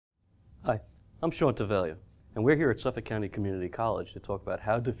I'm Sean Tvelia, and we're here at Suffolk County Community College to talk about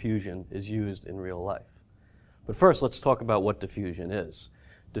how diffusion is used in real life. But first, let's talk about what diffusion is.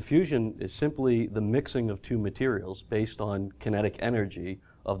 Diffusion is simply the mixing of two materials based on kinetic energy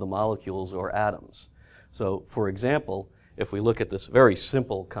of the molecules or atoms. So, for example, if we look at this very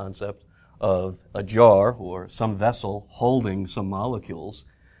simple concept of a jar or some vessel holding some molecules,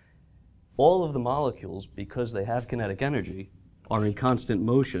 all of the molecules, because they have kinetic energy, are in constant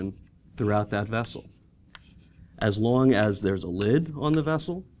motion throughout that vessel. As long as there's a lid on the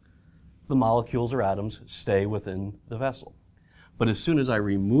vessel, the molecules or atoms stay within the vessel. But as soon as I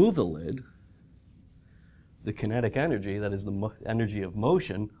remove the lid, the kinetic energy, that is the energy of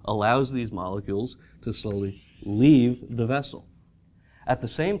motion, allows these molecules to slowly leave the vessel. At the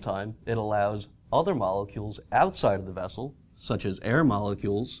same time, it allows other molecules outside of the vessel, such as air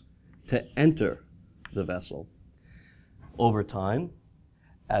molecules, to enter the vessel. Over time,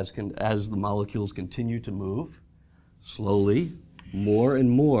 as the molecules continue to move, slowly, more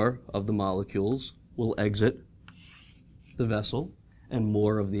and more of the molecules will exit the vessel, and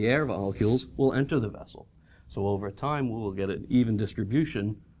more of the air molecules will enter the vessel. So over time, we will get an even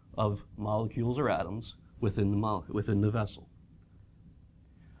distribution of molecules or atoms within the vessel.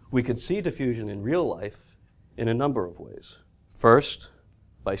 We could see diffusion in real life in a number of ways. First,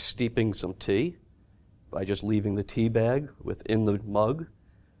 by steeping some tea, by just leaving the tea bag within the mug.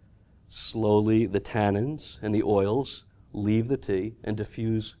 Slowly, the tannins and the oils leave the tea and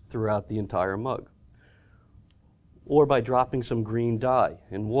diffuse throughout the entire mug. Or by dropping some green dye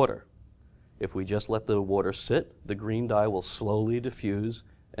in water. If we just let the water sit, the green dye will slowly diffuse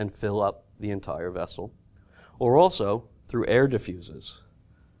and fill up the entire vessel. Or also through air diffusers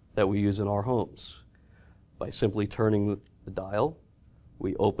that we use in our homes. By simply turning the dial,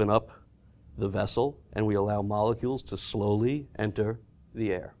 we open up the vessel and we allow molecules to slowly enter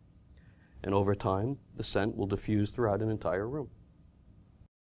the air. And over time, the scent will diffuse throughout an entire room.